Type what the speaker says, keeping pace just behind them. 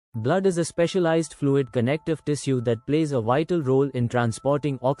Blood is a specialized fluid connective tissue that plays a vital role in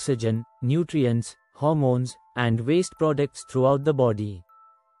transporting oxygen, nutrients, hormones, and waste products throughout the body.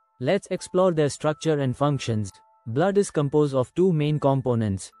 Let's explore their structure and functions. Blood is composed of two main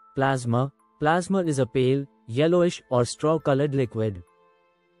components: plasma. Plasma is a pale, yellowish or straw-colored liquid.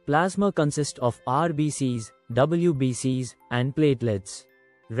 Plasma consists of RBCs, WBCs, and platelets.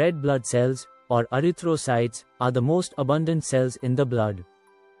 Red blood cells, or erythrocytes, are the most abundant cells in the blood.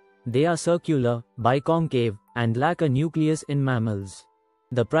 They are circular, biconcave, and lack a nucleus in mammals.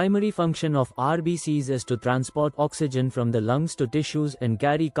 The primary function of RBCs is to transport oxygen from the lungs to tissues and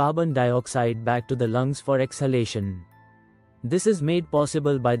carry carbon dioxide back to the lungs for exhalation. This is made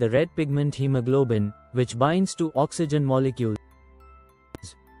possible by the red pigment hemoglobin, which binds to oxygen molecules.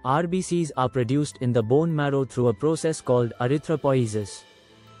 RBCs are produced in the bone marrow through a process called erythropoiesis.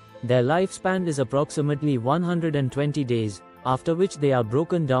 Their lifespan is approximately 120 days, after which they are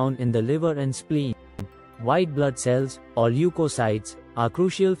broken down in the liver and spleen. White blood cells, or leukocytes, are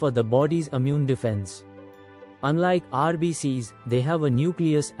crucial for the body's immune defense. Unlike RBCs, they have a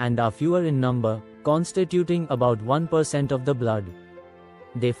nucleus and are fewer in number, constituting about 1% of the blood.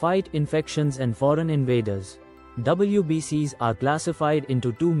 They fight infections and foreign invaders. WBCs are classified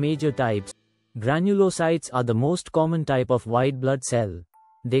into two major types. Granulocytes are the most common type of white blood cell.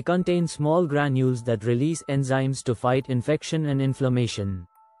 They contain small granules that release enzymes to fight infection and inflammation.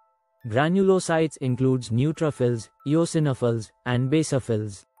 Granulocytes includes neutrophils, eosinophils, and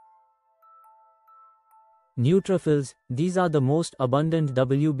basophils. Neutrophils, these are the most abundant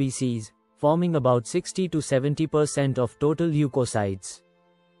WBCs, forming about 60 to 70% of total leukocytes.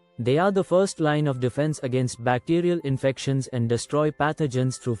 They are the first line of defense against bacterial infections and destroy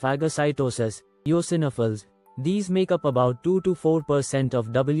pathogens through phagocytosis. Eosinophils, these make up about 2 to 4% of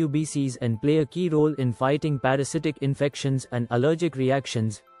WBCs and play a key role in fighting parasitic infections and allergic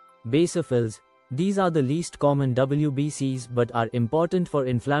reactions. Basophils, these are the least common WBCs but are important for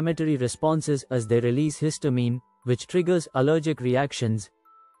inflammatory responses as they release histamine, which triggers allergic reactions.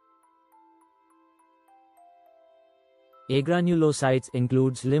 Agranulocytes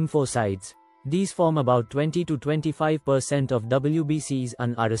includes lymphocytes. These form about 20 to 25% of WBCs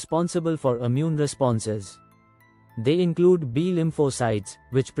and are responsible for immune responses. They include B lymphocytes,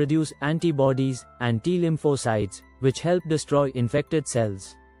 which produce antibodies, and T lymphocytes, which help destroy infected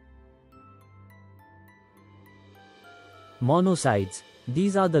cells. Monocytes,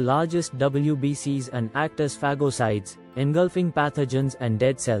 these are the largest WBCs and act as phagocytes, engulfing pathogens and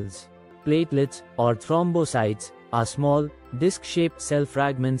dead cells. Platelets, or thrombocytes, are small, disc-shaped cell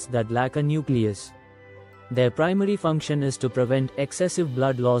fragments that lack a nucleus. Their primary function is to prevent excessive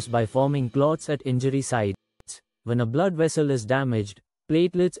blood loss by forming clots at injury sites. When a blood vessel is damaged,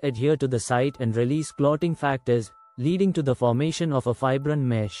 platelets adhere to the site and release clotting factors, leading to the formation of a fibrin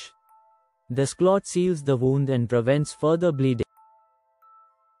mesh. This clot seals the wound and prevents further bleeding.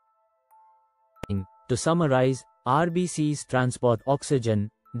 To summarize, RBCs transport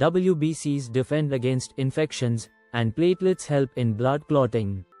oxygen, WBCs defend against infections, and platelets help in blood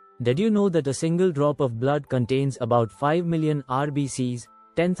clotting. Did you know that a single drop of blood contains about 5 million RBCs,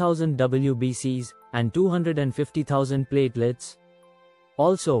 10,000 WBCs, and 250,000 platelets?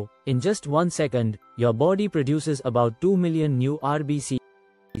 Also, in just 1 second, your body produces about 2 million new RBCs.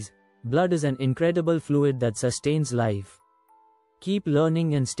 Blood is an incredible fluid that sustains life. Keep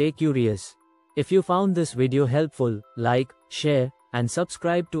learning and stay curious. If you found this video helpful, like, share, and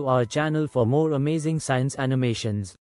subscribe to our channel for more amazing science animations.